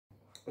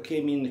Okay,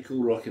 me and the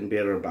cool rocking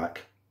bear are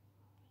back.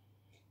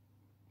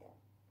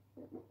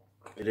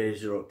 It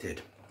is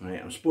rocked. Right,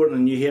 I'm sporting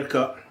a new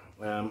haircut.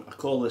 I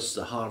call this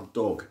the hard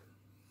dog.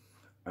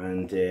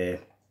 And you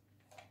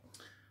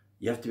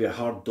have to be a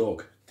hard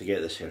dog to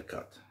get this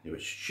haircut,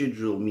 which should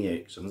rule me out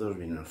because I've never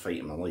been in a fight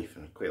in my life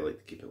and I quite like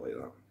to keep it like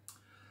that.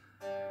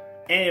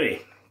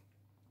 Anyway,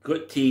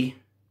 got tea.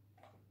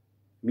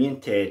 Me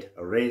and Ted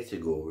are ready to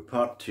go with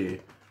part 2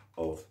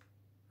 of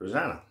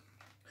Rosanna.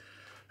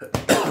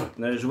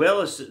 Now, as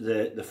well as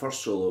the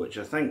first solo, which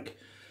I think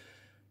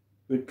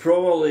would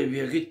probably be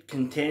a good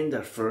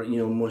contender for, you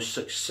know, most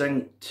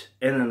succinct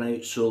in and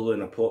out solo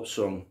in a pop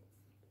song,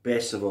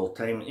 best of all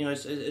time. You know,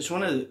 it's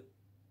one of the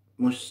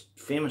most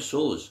famous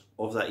solos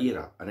of that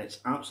era, and it's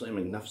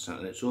absolutely magnificent,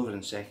 and it's over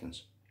in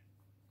seconds.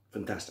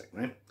 Fantastic,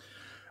 right?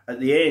 At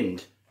the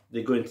end,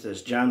 they go into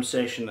this jam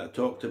session that I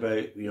talked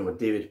about, you know, where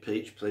David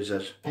Peach plays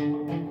this.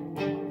 And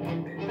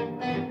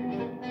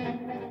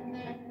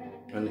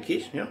the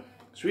keys, yeah.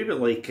 It's a wee bit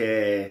like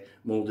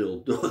Mouldy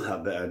Old Dough,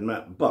 that bit, I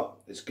admit, but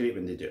it's great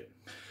when they do it.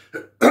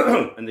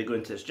 And they go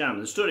into this jam.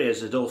 The story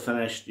is it all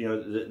finished, you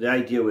know, the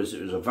idea was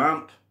it was a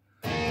vamp.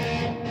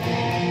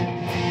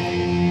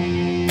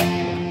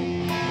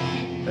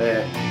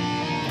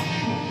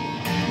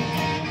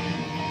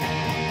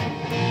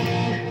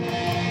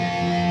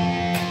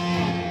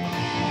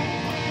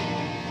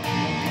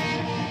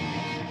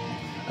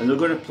 And they're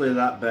going to play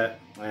that bit,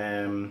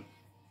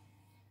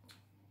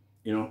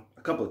 you know,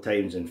 a couple of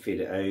times and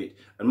fade it out.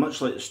 And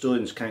much like the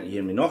Stones, Can't You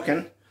Hear Me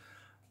Knocking,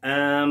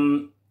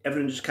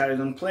 everyone just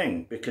carried on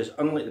playing, because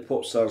unlike the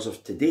pop stars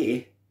of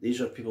today, these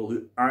are people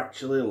who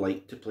actually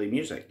like to play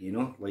music, you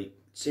know, like,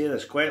 say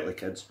this quietly,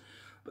 kids,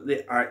 but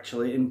they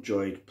actually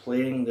enjoyed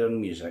playing their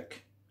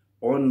music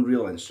on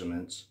real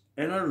instruments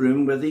in a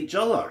room with each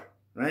other,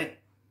 right?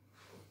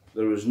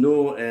 There was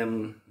no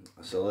a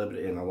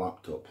celebrity in a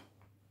laptop,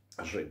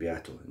 as Rick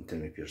Beato and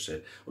Timmy Pierce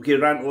said. Okay,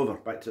 rant over,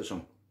 back to the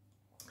song.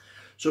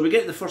 So we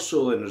get the first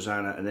solo in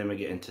Rosanna, and then we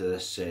get into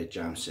this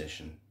jam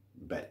session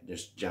bit,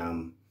 this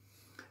jam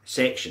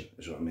section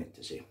is what I meant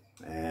to say.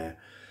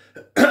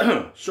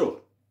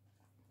 So,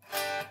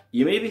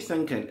 you may be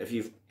thinking, if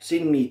you've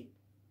seen me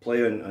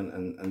play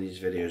on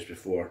these videos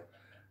before,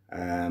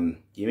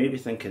 you may be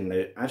thinking,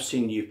 now, I've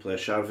seen you play a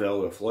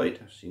Charvel with a Floyd,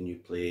 I've seen you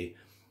play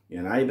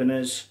an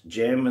Ibanez,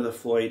 Gem with a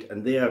Floyd,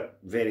 and they are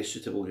very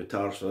suitable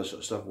guitars for this sort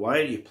of stuff. Why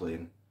are you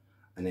playing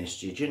an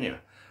SG Junior?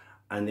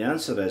 And the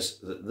answer is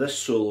that this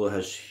solo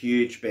has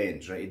huge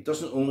bends, right? It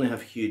doesn't only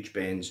have huge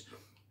bends,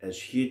 it's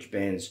huge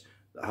bends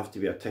that have to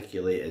be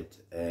articulated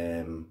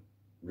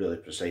really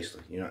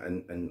precisely, you know,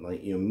 and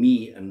like, you know,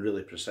 me and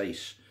really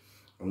precise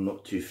are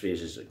not two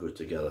phrases that go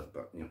together,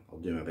 but, you know, I'll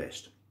do my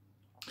best.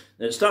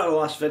 Now, at the start of the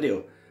last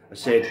video, I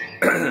said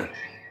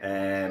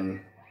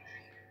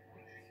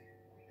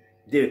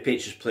David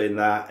Paich is playing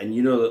that, and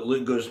you know that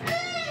Luke goes, right?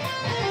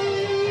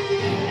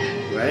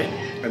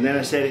 And then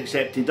I said,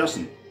 except he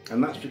doesn't. And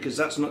that's because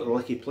that's not the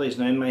lick he plays.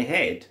 Now, in my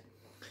head,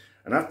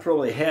 and I've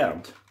probably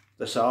heard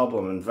this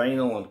album on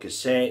vinyl, on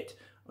cassette,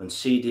 on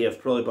CD,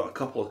 I've probably bought a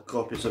couple of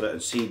copies of it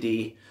on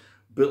CD,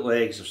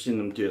 bootlegs, I've seen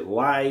them do it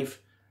live.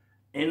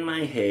 In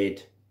my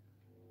head,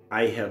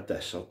 I heard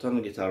this. I'll turn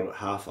the guitar about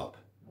half up.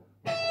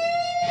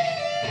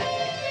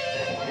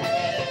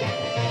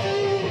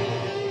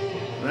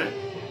 Right?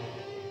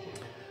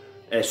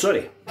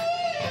 Sorry.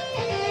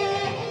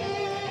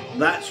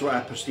 That's what I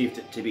perceived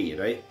it to be,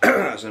 right?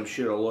 As I'm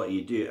sure a lot of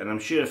you do. And I'm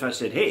sure if I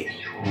said, hey,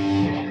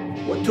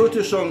 what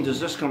Toto song does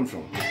this come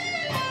from?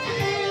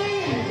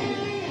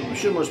 I'm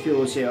sure most people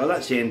would say, oh,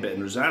 that's the end bit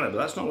in Rosanna, but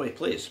that's not what he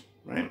plays,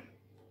 right?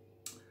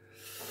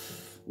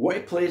 What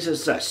he plays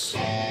is this.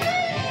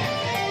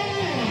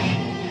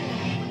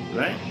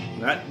 Right?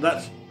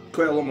 That's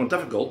quite a lot more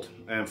difficult,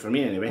 for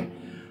me anyway.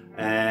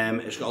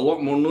 It's got a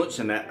lot more notes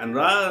in it, and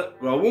rather,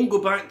 well, I won't go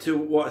back to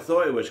what I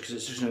thought it was because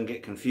it's just going to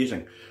get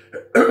confusing.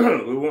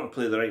 We want to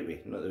play the right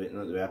way, not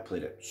the way I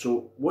played it.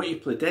 So what you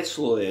play dead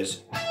slowly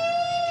is,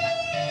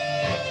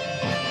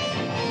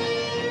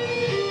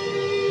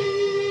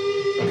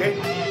 okay,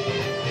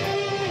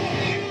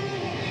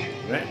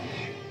 right?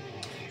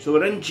 So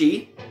we're in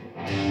G,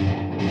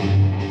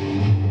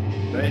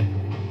 right?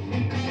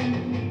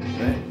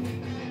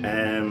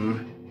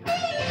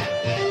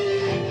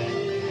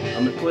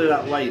 And we play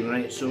that line,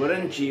 right? So we're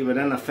in G, we're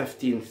in a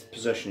 15th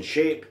position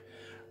shape,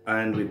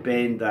 and we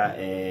bend that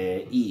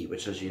E,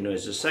 which as you know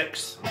is the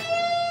 6th,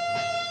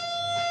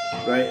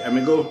 right? And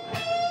we go,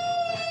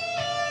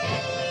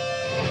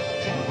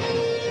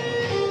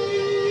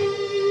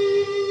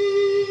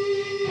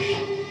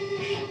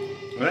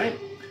 right?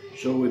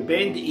 So we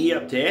bend the E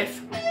up to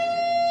F,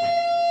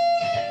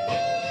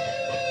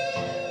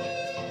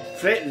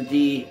 fret the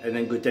D, and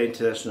then go down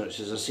to this note which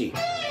is a C.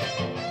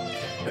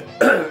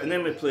 And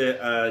then we play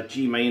a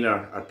G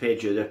minor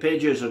arpeggio. The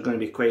arpeggios are going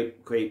to be quite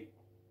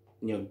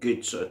you know,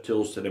 good sort of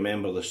tools to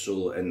remember the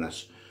solo in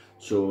this.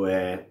 So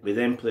we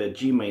then play a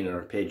G minor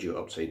arpeggio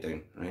upside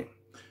down, right?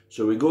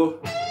 So we go,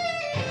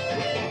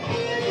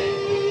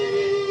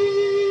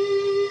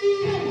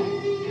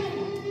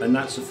 and and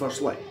that's the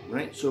first lick,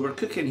 right? So we're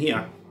cooking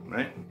here,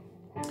 right?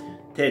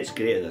 Ted's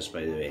great at this,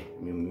 by the way.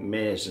 I mean,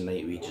 many is the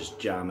night we just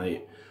jam out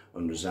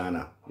on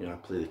Rosanna. You know, I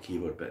play the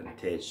keyboard bit and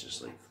Ted's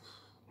just like,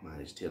 man,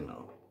 he's tearing it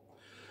up.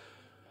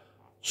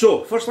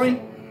 So, first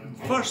line,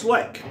 first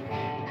lick.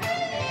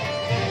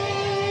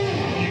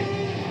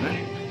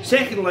 Right?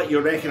 Second lick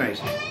you'll recognise.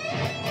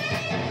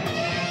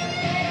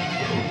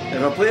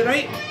 If I play it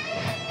right?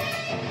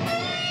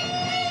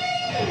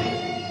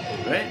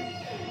 Right?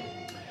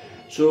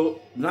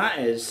 So that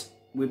is,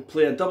 we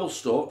play a double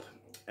stop,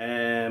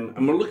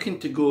 and we're looking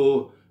to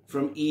go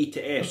from E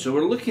to F. So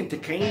we're looking to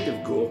kind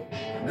of go,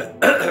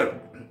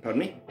 pardon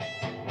me,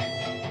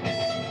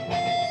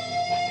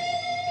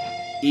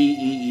 E,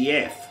 E, E,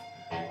 F.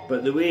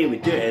 But the way we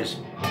do it is,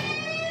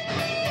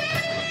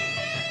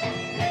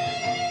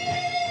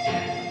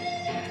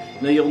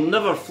 now you'll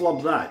never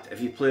flub that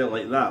if you play it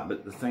like that,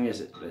 but the thing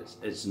is,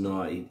 it's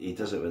not, he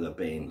does it with a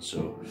bend,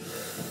 so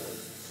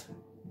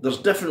there's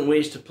different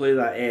ways to play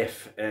that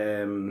F.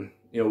 You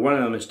know, one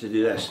of them is to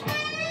do this.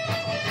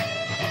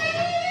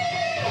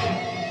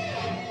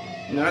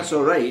 Now that's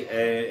alright,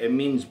 it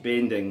means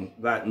bending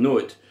that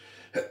note,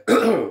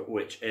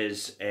 which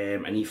is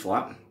an E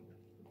flat.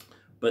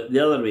 But the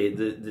other way,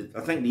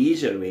 I think the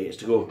easier way is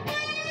to go.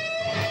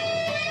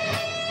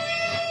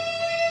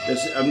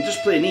 I'm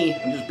just playing E,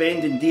 I'm just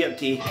bending D up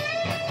to E,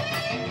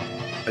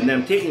 and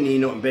then I'm taking the E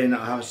note and bending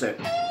that half a step.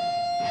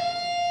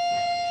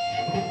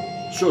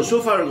 So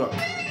far I've got.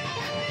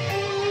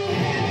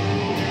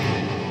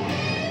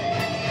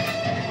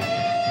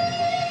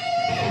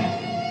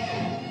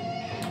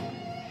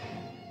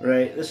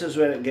 Right, this is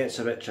where it gets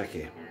a bit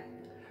tricky.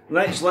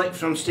 Next lick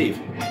from Steve.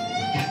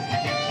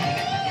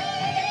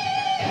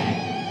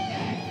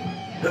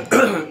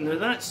 Now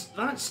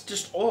that's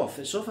just off.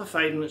 It's off a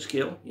 5-note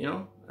scale, you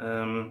know.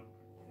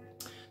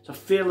 It's a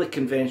fairly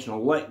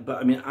conventional lick, but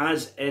I mean,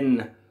 as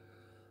in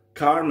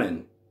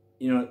Carmen,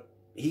 you know,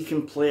 he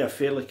can play a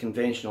fairly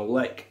conventional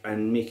lick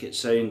and make it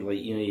sound like,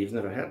 you know, you've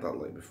never heard that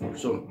lick before.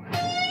 So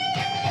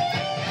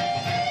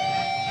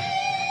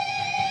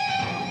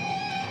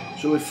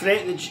we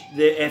fret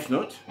the F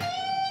note,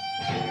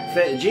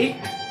 fret the G,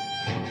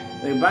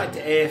 then back to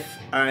F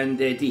and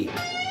D.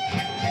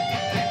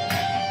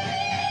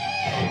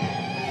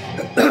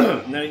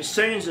 Now it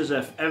sounds as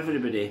if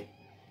everybody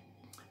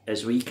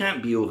is, well, you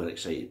can't be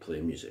overexcited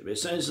playing music, but it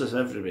sounds as if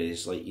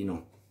everybody's like, you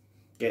know,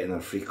 getting their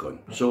freak on.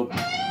 So, yeah,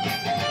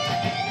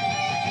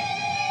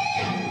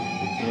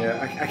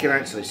 I can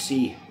actually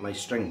see my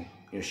string,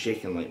 you know,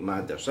 shaking like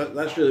mad there. So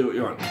that's really what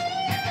you want.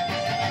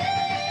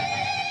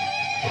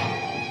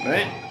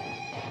 Right?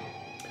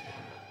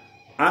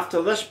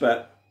 After this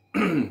bit,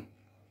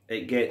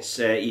 it gets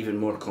even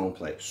more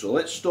complex. So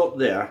let's stop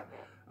there.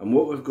 And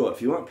what we've got,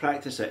 if you want to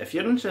practice it, if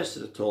you're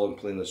interested at all in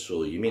playing this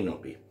solo, you may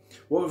not be.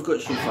 What we've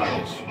got so far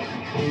is,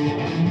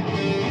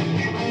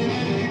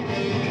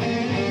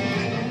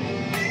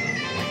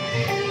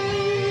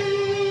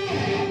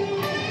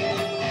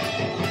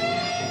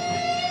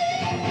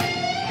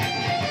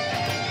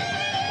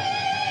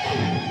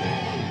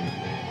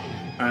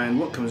 and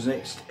what comes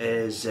next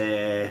is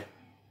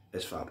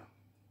fab.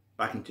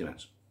 Back in 2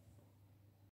 minutes.